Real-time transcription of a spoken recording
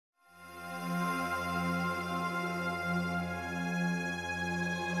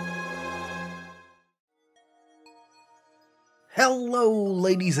Hello,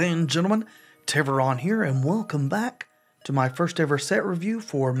 ladies and gentlemen, Tevaron here, and welcome back to my first ever set review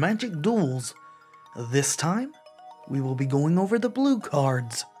for Magic Duels. This time, we will be going over the blue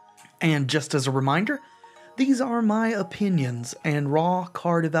cards. And just as a reminder, these are my opinions and raw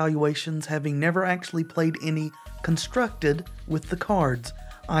card evaluations, having never actually played any constructed with the cards.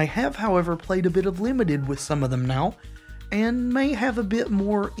 I have, however, played a bit of limited with some of them now, and may have a bit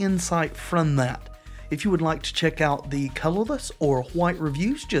more insight from that. If you would like to check out the colorless or white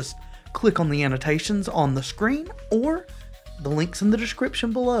reviews, just click on the annotations on the screen or the links in the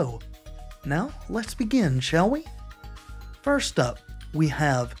description below. Now, let's begin, shall we? First up, we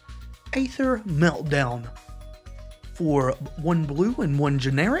have Aether Meltdown. For one blue and one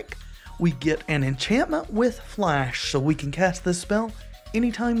generic, we get an enchantment with flash, so we can cast this spell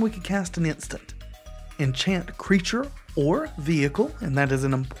anytime we can cast an instant. Enchant creature or vehicle, and that is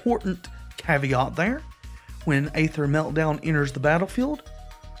an important caveat there. When Aether Meltdown enters the battlefield,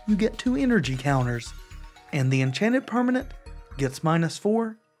 you get 2 energy counters, and the enchanted permanent gets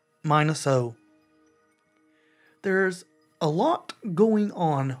 -4, -0. There's a lot going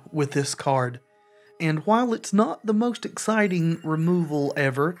on with this card, and while it's not the most exciting removal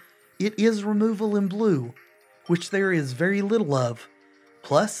ever, it is removal in blue, which there is very little of.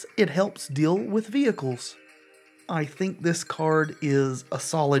 Plus, it helps deal with vehicles. I think this card is a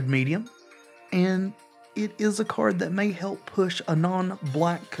solid medium, and it is a card that may help push a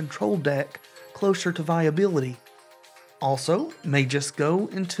non-black control deck closer to viability. Also, may just go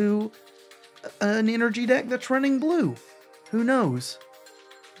into an energy deck that's running blue. Who knows?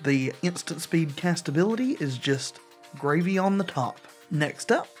 The instant speed castability is just gravy on the top. Next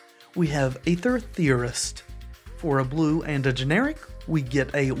up, we have Aether Theorist. For a blue and a generic, we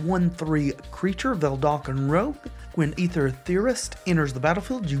get a 1/3 creature, Veldakan Rogue. When Aether Theorist enters the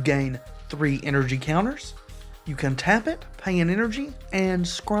battlefield, you gain 3 energy counters. You can tap it, pay an energy, and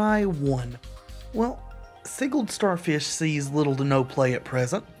scry 1. Well, Sigiled Starfish sees little to no play at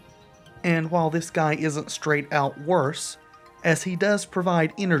present, and while this guy isn't straight out worse, as he does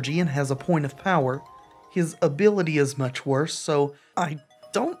provide energy and has a point of power, his ability is much worse, so I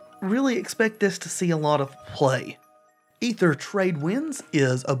don't really expect this to see a lot of play. Aether Trade Winds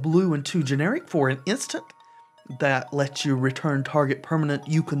is a blue and 2 generic for an instant that lets you return target permanent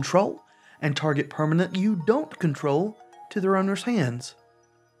you control and target permanent you don't control to their owner's hands.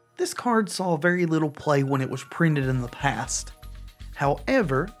 This card saw very little play when it was printed in the past.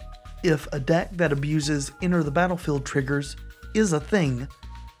 However, if a deck that abuses enter the battlefield triggers is a thing,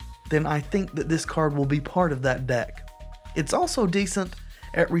 then I think that this card will be part of that deck. It's also decent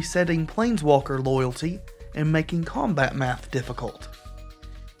at resetting Planeswalker loyalty and making combat math difficult.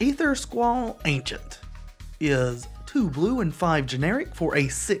 Aether Squall Ancient is 2 blue and 5 generic for a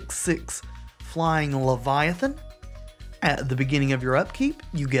 6/6 flying Leviathan. At the beginning of your upkeep,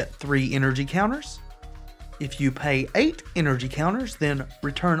 you get 3 energy counters. If you pay 8 energy counters, then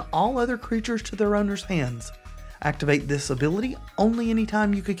return all other creatures to their owner's hands. Activate this ability only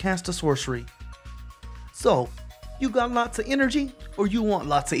anytime you could cast a sorcery. So, you got lots of energy, or you want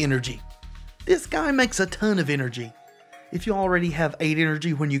lots of energy? This guy makes a ton of energy. If you already have 8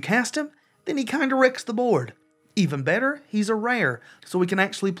 energy when you cast him, then he kinda wrecks the board. Even better, he's a rare, so we can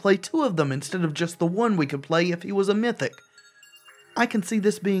actually play 2 of them instead of just the one we could play if he was a mythic. I can see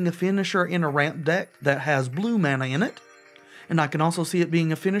this being a finisher in a ramp deck that has blue mana in it, and I can also see it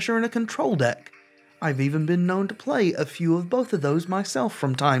being a finisher in a control deck. I've even been known to play a few of both of those myself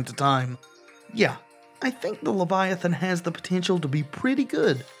from time to time. Yeah, I think the Leviathan has the potential to be pretty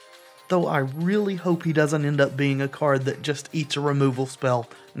good, though I really hope he doesn't end up being a card that just eats a removal spell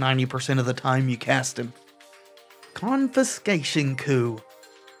 90% of the time you cast him. Confiscation Coup.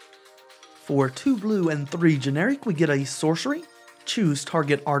 For 2 blue and 3 generic, we get a sorcery. Choose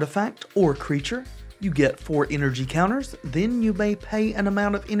target artifact or creature. You get 4 energy counters, then you may pay an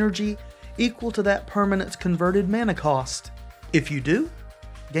amount of energy equal to that permanent's converted mana cost. If you do,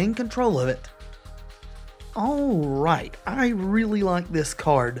 gain control of it. Alright, I really like this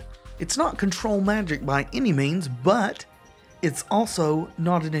card. It's not control magic by any means, but it's also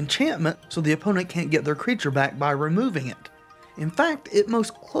not an enchantment, so the opponent can't get their creature back by removing it. In fact, it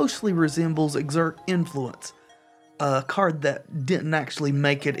most closely resembles Exert Influence, a card that didn't actually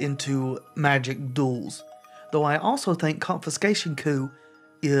make it into Magic Duels. Though I also think Confiscation Coup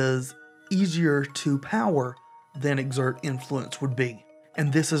is easier to power than Exert Influence would be.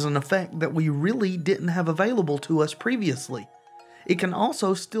 And this is an effect that we really didn't have available to us previously. It can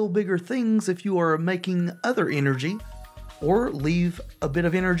also steal bigger things if you are making other energy, or leave a bit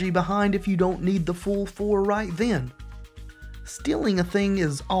of energy behind if you don't need the full 4 right then. Stealing a thing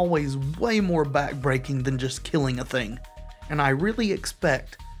is always way more backbreaking than just killing a thing. and I really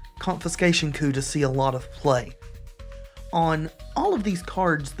expect Confiscation Coup to see a lot of play. On all of these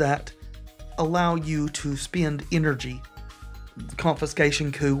cards that allow you to spend energy,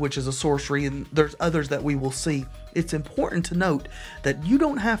 Confiscation Coup, which is a sorcery, and there's others that we will see, it's important to note that you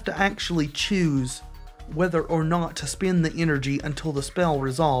don't have to actually choose whether or not to spend the energy until the spell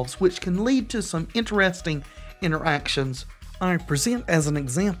resolves, which can lead to some interesting interactions. I present as an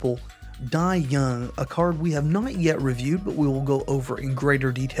example Die Young, a card we have not yet reviewed, but we will go over in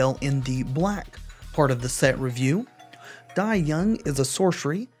greater detail in the black part of the set review. Die Young is a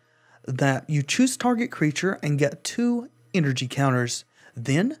sorcery that you choose target creature and get 2 energy counters.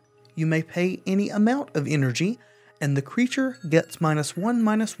 Then you may pay any amount of energy, and the creature gets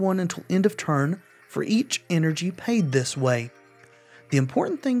 -1/-1 until end of turn for each energy paid this way. The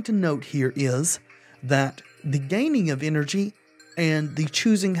important thing to note here is that the gaining of energy and the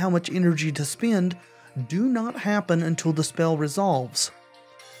choosing how much energy to spend do not happen until the spell resolves.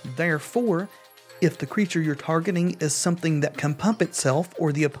 Therefore, if the creature you're targeting is something that can pump itself,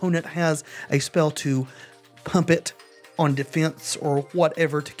 or the opponent has a spell to pump it on defense or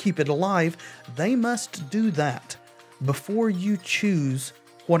whatever to keep it alive, they must do that before you choose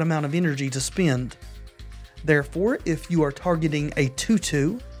what amount of energy to spend. Therefore, if you are targeting a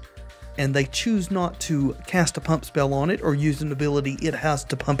 2/2 and they choose not to cast a pump spell on it or use an ability it has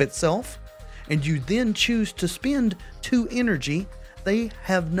to pump itself, and you then choose to spend 2 energy, they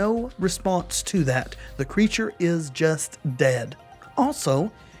have no response to that. The creature is just dead.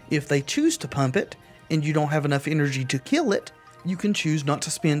 Also, if they choose to pump it and you don't have enough energy to kill it, you can choose not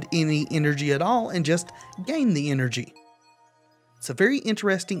to spend any energy at all and just gain the energy. It's a very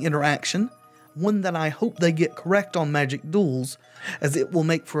interesting interaction, one that I hope they get correct on Magic Duels, as it will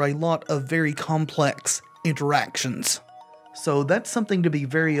make for a lot of very complex interactions. So that's something to be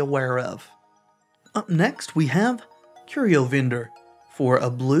very aware of. Up next we have Curio Vendor. For a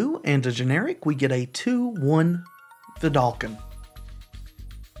blue and a generic, we get a 2/1 Vidalcan.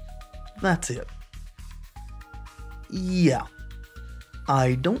 That's it. Yeah.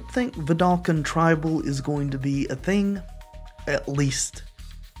 I don't think Vidalcan Tribal is going to be a thing, at least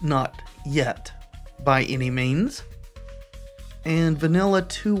not yet, by any means. And vanilla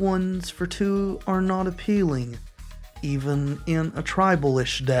 2/1s for 2 are not appealing, even in a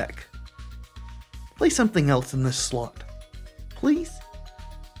tribal-ish deck. Play something else in this slot. Please?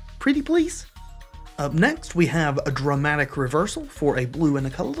 Pretty please? Up next, we have a dramatic reversal. For a blue and a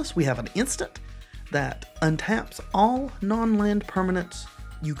colorless, we have an instant that untaps all non-land permanents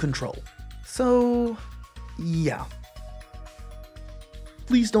you control. So, yeah.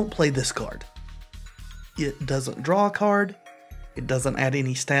 Please don't play this card. It doesn't draw a card, it doesn't add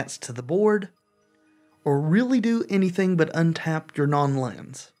any stats to the board, or really do anything but untap your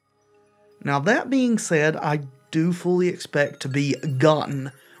non-lands. Now that being said, I do fully expect to be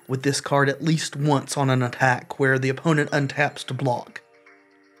gotten with this card at least once on an attack where the opponent untaps to block.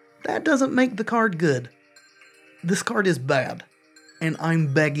 That doesn't make the card good. This card is bad, and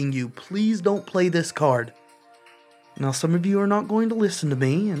I'm begging you, please don't play this card. Now some of you are not going to listen to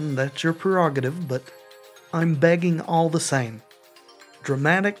me, and that's your prerogative, but I'm begging all the same.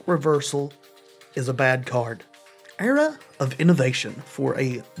 Dramatic Reversal is a bad card. Era of Innovation. For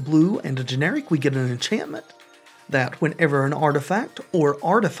a blue and a generic, we get an enchantment that whenever an artifact or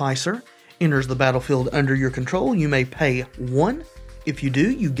artificer enters the battlefield under your control, you may pay 1. If you do,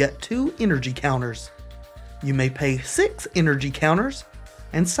 you get 2 energy counters. You may pay 6 energy counters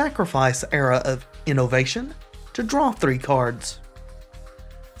and sacrifice Era of Innovation to draw 3 cards.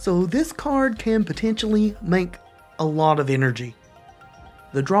 So this card can potentially make a lot of energy.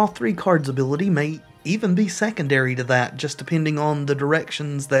 The draw 3 cards ability may even be secondary to that, just depending on the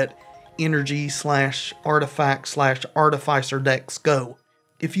directions that energy/artifact/artificer decks go.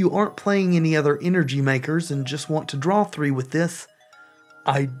 If you aren't playing any other energy makers and just want to draw 3 with this,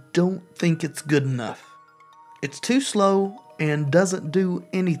 I don't think it's good enough. It's too slow and doesn't do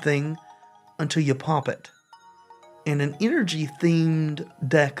anything until you pop it. In an energy-themed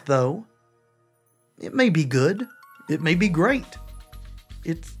deck, though, it may be good, it may be great.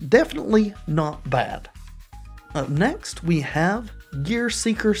 It's definitely not bad. Up next, we have Gear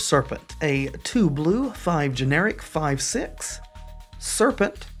Seeker Serpent, a 2 blue, 5 generic, 5/6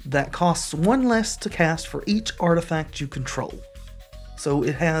 serpent that costs 1 less to cast for each artifact you control. So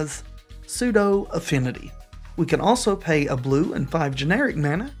it has pseudo affinity. We can also pay a blue and 5 generic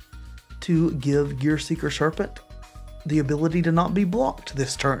mana to give Gear Seeker Serpent the ability to not be blocked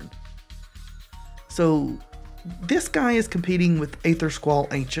this turn. So this guy is competing with Aether Squall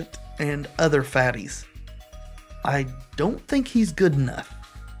Ancient and other fatties. I don't think he's good enough.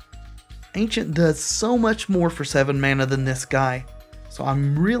 Ancient does so much more for 7 mana than this guy, so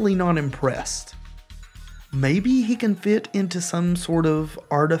I'm really not impressed. Maybe he can fit into some sort of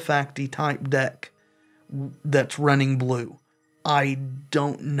artifacty type deck that's running blue. I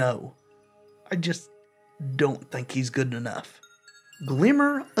don't know. I just don't think he's good enough.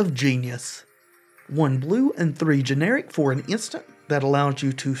 Glimmer of Genius. 1 blue and 3 generic for an instant that allows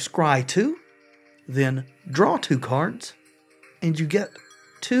you to scry 2, then draw 2 cards, and you get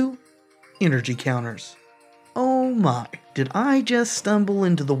 2 energy counters. Oh my, did I just stumble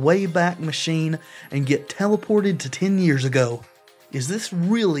into the Wayback Machine and get teleported to 10 years ago? Is this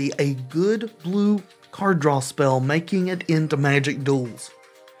really a good blue card draw spell making it into Magic Duels?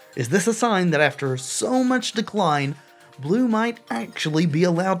 Is this a sign that after so much decline, blue might actually be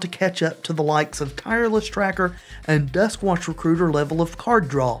allowed to catch up to the likes of Tireless Tracker and Duskwatch Recruiter level of card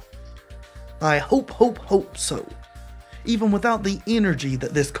draw? I hope so. Even without the energy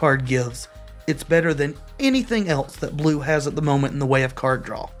that this card gives, it's better than anything else that blue has at the moment in the way of card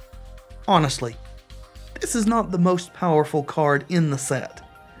draw. Honestly, this is not the most powerful card in the set,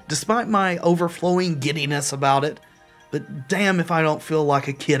 despite my overflowing giddiness about it, but damn if I don't feel like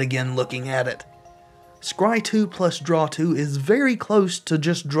a kid again looking at it. Scry 2 plus draw 2 is very close to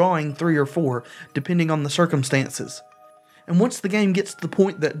just drawing 3 or 4, depending on the circumstances. And once the game gets to the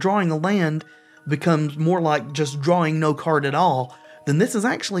point that drawing a land becomes more like just drawing no card at all, then this is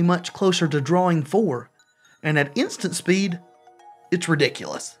actually much closer to drawing 4. And at instant speed, it's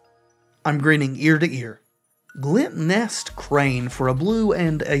ridiculous. I'm grinning ear to ear. Glint Nest Crane. For a blue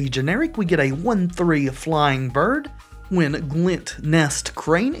and a generic, we get a 1/3 flying bird. When Glint Nest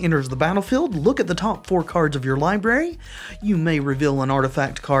Crane enters the battlefield, look at the top 4 cards of your library. You may reveal an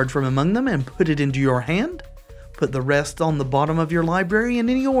artifact card from among them and put it into your hand. Put the rest on the bottom of your library in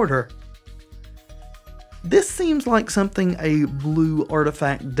any order. This seems like something a blue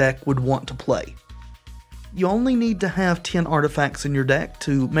artifact deck would want to play. You only need to have 10 artifacts in your deck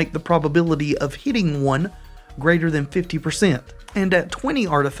to make the probability of hitting one greater than 50%. And at 20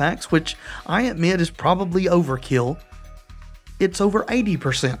 artifacts, which I admit is probably overkill, it's over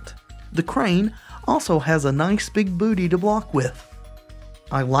 80%. The Crane also has a nice big booty to block with.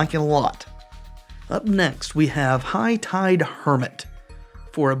 I like it a lot. Up next, we have High Tide Hermit.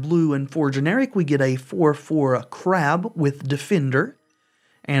 For a blue and 4 generic, we get a 4/4 crab with Defender.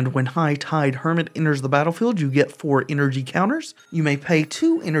 And when High Tide Hermit enters the battlefield, you get 4 energy counters. You may pay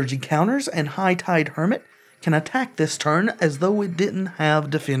 2 energy counters, and High Tide Hermit can attack this turn as though it didn't have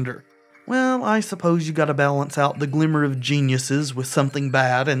Defender. Well, I suppose you gotta balance out the Glimmer of Geniuses with something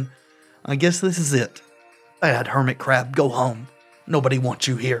bad, and I guess this is it. Bad Hermit Crab, go home. Nobody wants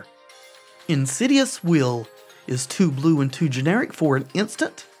you here. Insidious Will is 2 blue and 2 generic for an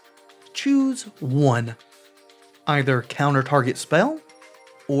instant. Choose 1. Either counter target spell,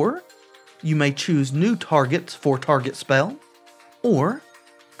 or you may choose new targets for target spell, or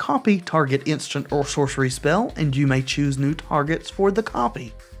copy target instant or sorcery spell, and you may choose new targets for the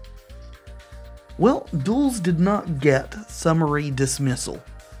copy. Well, Duels did not get Summary Dismissal,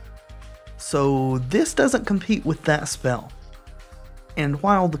 so this doesn't compete with that spell. And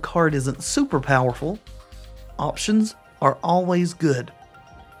while the card isn't super powerful, options are always good,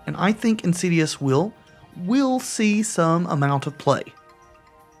 and I think Insidious Will see some amount of play.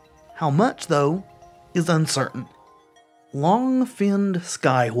 How much, though, is uncertain. Long-Finned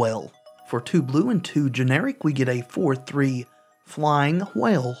Sky Whale. For 2 blue and 2 generic, we get a 4/3 flying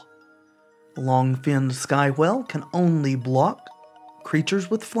whale. Long-Finned Sky Whale can only block creatures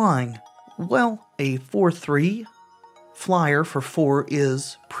with flying. Well, a 4/3 flyer for 4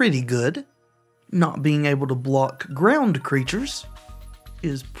 is pretty good. Not being able to block ground creatures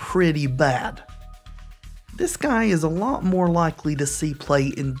is pretty bad. This guy is a lot more likely to see play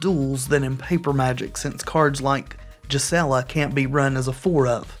in Duels than in Paper Magic, since cards like Gisela can't be run as a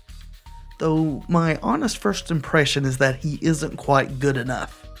 4-of. Though my honest first impression is that he isn't quite good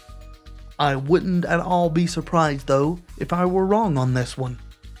enough. I wouldn't at all be surprised, though, if I were wrong on this one.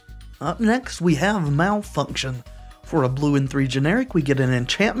 Up next, we have Malfunction. For a blue and 3 generic, we get an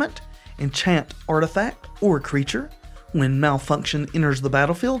enchantment. Enchant artifact or creature. When Malfunction enters the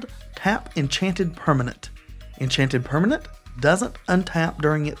battlefield, tap Enchanted Permanent. Enchanted Permanent doesn't untap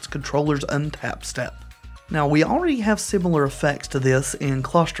during its controller's untap step. Now, we already have similar effects to this in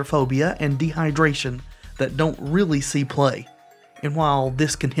Claustrophobia and Dehydration that don't really see play. And while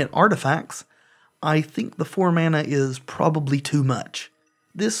this can hit artifacts, I think the 4 mana is probably too much.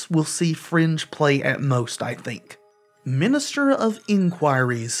 This will see fringe play at most, I think. Minister of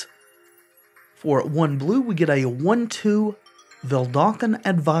Inquiries. For 1 blue, we get a 1/2 Veldakan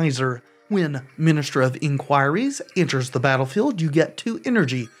Advisor. When Minister of Inquiries enters the battlefield, you get 2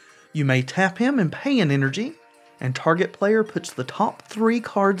 energy. You may tap him and pay an energy, and target player puts the top 3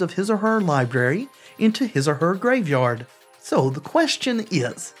 cards of his or her library into his or her graveyard. So the question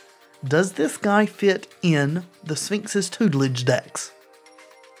is, does this guy fit in the Sphinx's tutelage decks?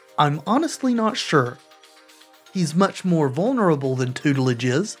 I'm honestly not sure. He's much more vulnerable than tutelage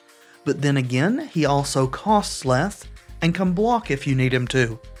is, but then again, he also costs less and can block if you need him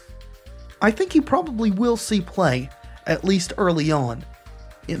to. I think he probably will see play, at least early on.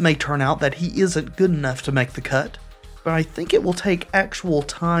 It may turn out that he isn't good enough to make the cut, but I think it will take actual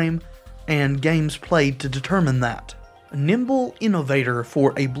time and games played to determine that. Nimble Innovator.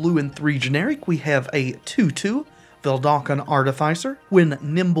 For a blue and 3 generic, we have a 2/2 Veldakan Artificer. When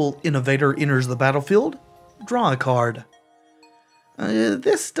Nimble Innovator enters the battlefield, draw a card.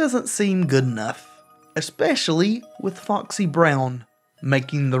 This doesn't seem good enough, especially with Foxy Brown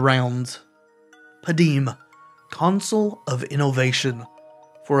making the rounds. Padim, Console of Innovation.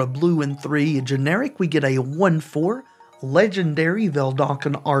 For a blue and 3 generic, we get a 1/4 Legendary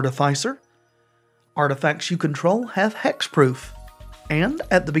Veldakan Artificer. Artifacts you control have hexproof, and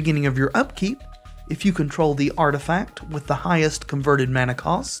at the beginning of your upkeep, if you control the artifact with the highest converted mana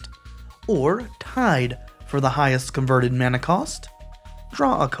cost, or tied for the highest converted mana cost,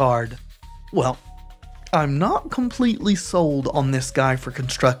 draw a card. Well, I'm not completely sold on this guy for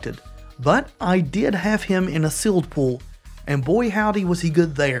Constructed, but I did have him in a sealed pool, and boy howdy was he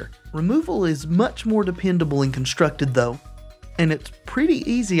good there. Removal is much more dependable in Constructed though, and it's pretty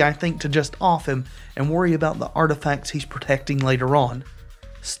easy I think to just off him and worry about the artifacts he's protecting later on.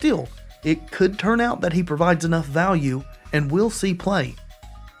 Still, it could turn out that he provides enough value and will see play.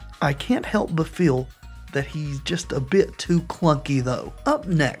 I can't help but feel that he's just a bit too clunky though. Up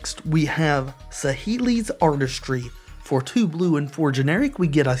next, we have Sahili's Artistry. For 2 blue and 4 generic, we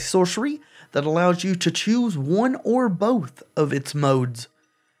get a sorcery that allows you to choose one or both of its modes.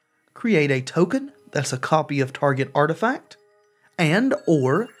 Create a token that's a copy of target artifact, and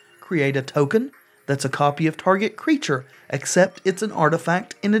or create a token that's a copy of target creature, except it's an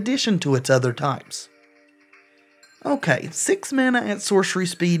artifact in addition to its other types. Okay, 6 mana at sorcery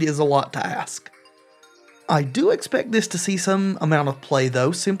speed is a lot to ask. I do expect this to see some amount of play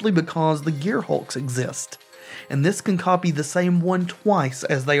though, simply because the Gear Hulks exist, and this can copy the same one twice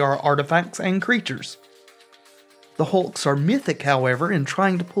as they are artifacts and creatures. The Hulks are mythic, however, and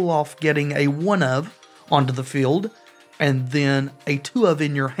trying to pull off getting a 1-of onto the field, and then a 2-of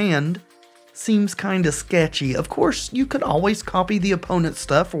in your hand seems kinda sketchy. Of course, you could always copy the opponent's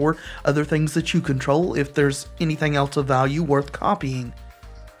stuff or other things that you control if there's anything else of value worth copying.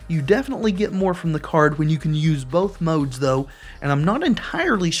 You definitely get more from the card when you can use both modes though, and I'm not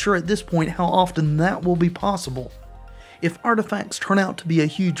entirely sure at this point how often that will be possible. If artifacts turn out to be a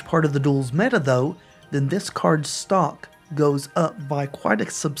huge part of the Duels meta though, then this card's stock goes up by quite a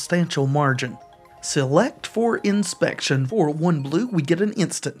substantial margin. Select for Inspection. For 1 blue, we get an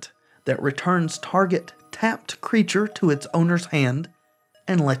instant that returns target tapped creature to its owner's hand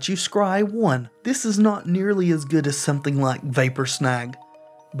and lets you scry 1. This is not nearly as good as something like Vapor Snag,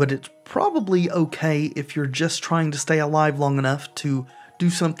 but it's probably okay if you're just trying to stay alive long enough to do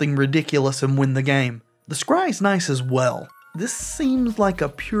something ridiculous and win the game. The scry is nice as well. This seems like a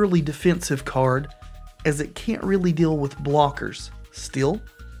purely defensive card, as it can't really deal with blockers. Still,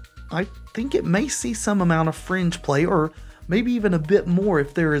 I think it may see some amount of fringe play, or maybe even a bit more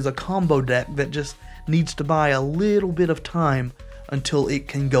if there is a combo deck that just needs to buy a little bit of time until it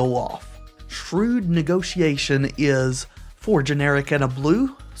can go off. Shrewd Negotiation is 4 generic and a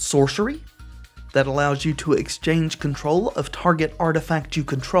blue sorcery that allows you to exchange control of target artifact you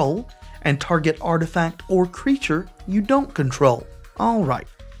control and target artifact or creature you don't control. Alright,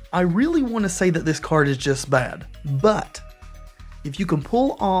 I really want to say that this card is just bad, but if you can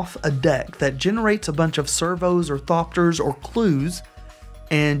pull off a deck that generates a bunch of servos or thopters or clues,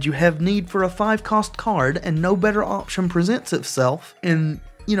 and you have need for a 5-cost card and no better option presents itself, and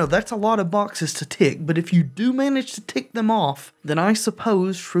you know, that's a lot of boxes to tick, but if you do manage to tick them off, then I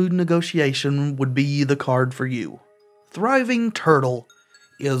suppose Shrewd Negotiation would be the card for you. Thriving Turtle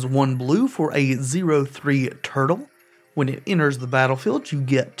is 1 blue for a 0/3 turtle. When it enters the battlefield, you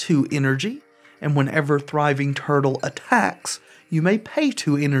get 2 energy, and whenever Thriving Turtle attacks, you may pay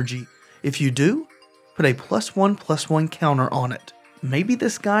 2 energy. If you do, put a +1/+1 counter on it. Maybe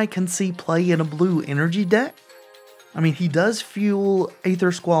this guy can see play in a blue energy deck? I mean, he does fuel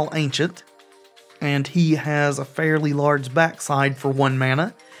Aether Squall Ancient, and he has a fairly large backside for 1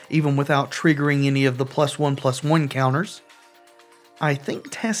 mana, even without triggering any of the +1/+1 counters. I think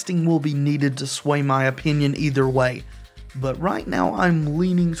testing will be needed to sway my opinion either way, but right now I'm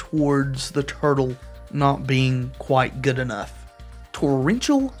leaning towards the turtle not being quite good enough.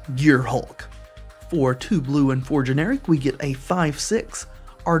 Torrential Gear Hulk. For 2 blue and 4 generic, we get a 5/6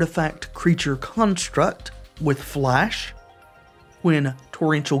 artifact creature construct with flash. When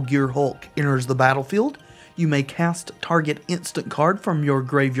Torrential Gear Hulk enters the battlefield, you may cast target instant card from your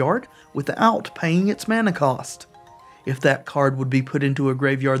graveyard without paying its mana cost. If that card would be put into a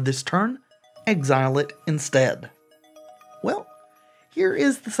graveyard this turn, exile it instead. Well, here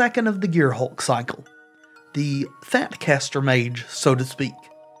is the second of the Gear Hulk cycle. The Fat Caster Mage, so to speak.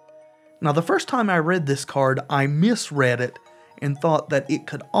 Now, the first time I read this card, I misread it and thought that it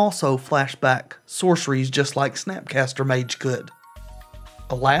could also flash back sorceries just like Snapcaster Mage could.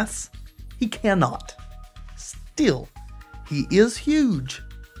 Alas, he cannot. Still, he is huge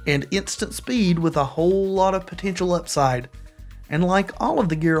and instant speed with a whole lot of potential upside. And like all of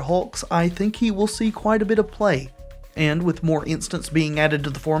the Gear Hulks, I think he will see quite a bit of play. And with more instants being added to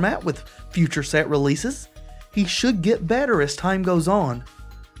the format with future set releases, he should get better as time goes on.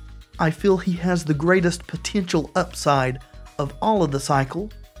 I feel he has the greatest potential upside of all of the cycle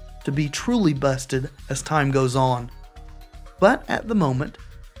to be truly busted as time goes on. But at the moment,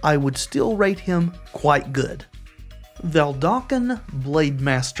 I would still rate him quite good. Veldaken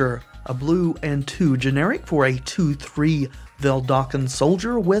Blademaster, a blue and 2 generic for a 2/3 Veldaken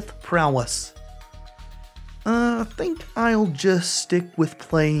soldier with prowess. I think I'll just stick with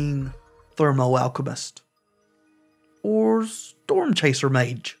playing Thermo Alchemist. Or Storm Chaser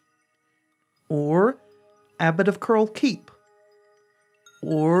Mage. Or Abbot of Curl Keep.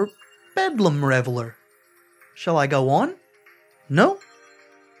 Or Bedlam Reveler. Shall I go on? No?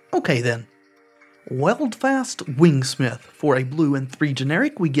 Okay then. Weldfast Wingsmith. For a blue and 3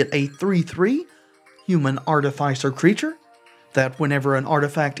 generic, we get a 3/3 human artificer creature that whenever an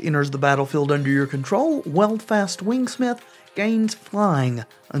artifact enters the battlefield under your control, Weldfast Wingsmith gains flying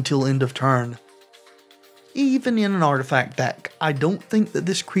until end of turn. Even in an artifact deck, I don't think that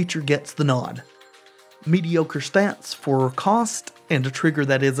this creature gets the nod. Mediocre stats for cost and a trigger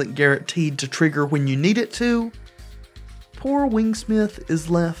that isn't guaranteed to trigger when you need it to. Poor Wingsmith is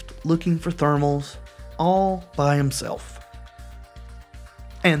left looking for thermals all by himself.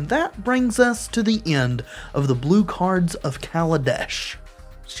 And that brings us to the end of the blue cards of Kaladesh.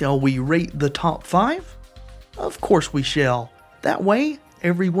 Shall we rate the top 5? Of course we shall. That way,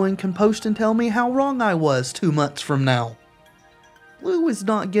 everyone can post and tell me how wrong I was 2 months from now. Blue is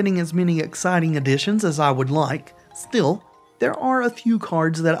not getting as many exciting additions as I would like. Still, there are a few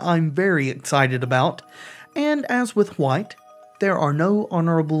cards that I'm very excited about, and as with white, there are no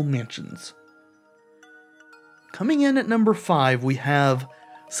honorable mentions. Coming in at number 5, we have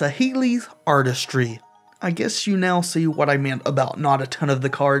Sahili's Artistry. I guess you now see what I meant about not a ton of the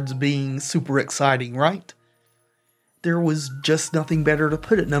cards being super exciting, right? There was just nothing better to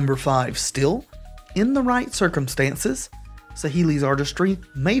put at number 5. Still, in the right circumstances, Sahili's Artistry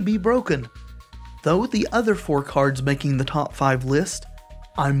may be broken. Though the other 4 cards making the top 5 list,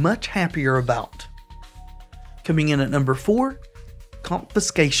 I'm much happier about. Coming in at number 4,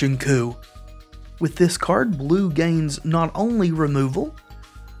 Confiscation Coup. With this card, blue gains not only removal,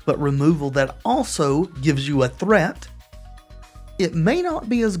 but removal that also gives you a threat. It may not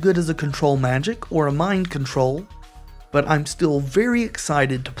be as good as a control magic or a mind control, but I'm still very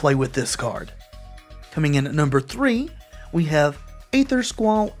excited to play with this card. Coming in at number 3, we have Aether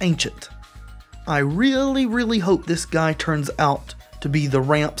Squall Ancient. I really hope this guy turns out to be the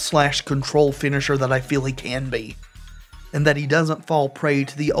ramp/control finisher that I feel he can be, and that he doesn't fall prey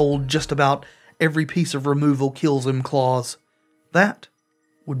to the old just about every piece of removal kills him clause. That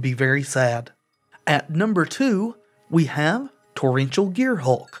would be very sad. At number 2, we have Torrential Gear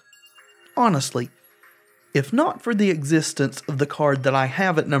Hulk. Honestly, if not for the existence of the card that I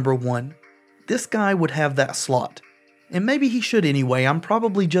have at number 1, this guy would have that slot. And maybe he should anyway. I'm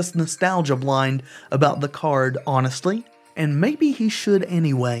probably just nostalgia blind about the card, honestly. And maybe he should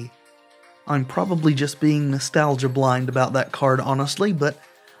anyway. I'm probably just being nostalgia blind about that card, honestly, but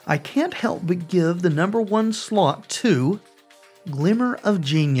I can't help but give the number 1 slot to Glimmer of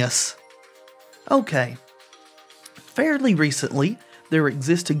Genius. Okay. Fairly recently, there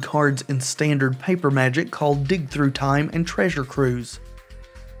existed cards in standard paper magic called Dig Through Time and Treasure Cruise.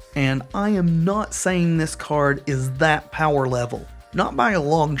 And I am not saying this card is that power level, not by a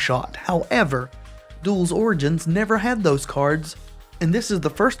long shot. However, Duels Origins never had those cards, and this is the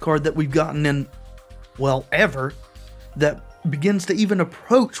first card that we've gotten in, well, ever, that begins to even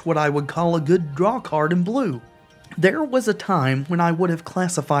approach what I would call a good draw card in blue. There was a time when I would have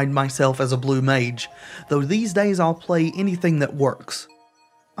classified myself as a blue mage, though these days I'll play anything that works.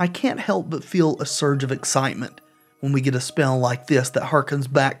 I can't help but feel a surge of excitement when we get a spell like this that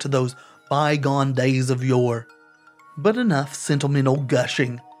harkens back to those bygone days of yore. But enough sentimental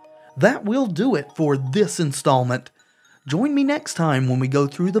gushing. That will do it for this installment. Join me next time when we go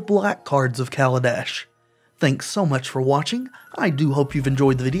through the black cards of Kaladesh. Thanks so much for watching. I do hope you've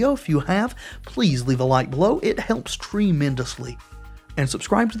enjoyed the video. If you have, please leave a like below. It helps tremendously. And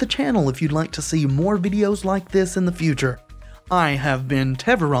subscribe to the channel if you'd like to see more videos like this in the future. I have been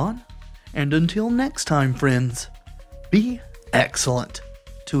Tevaron, and until next time, friends, be excellent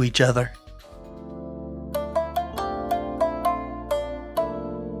to each other.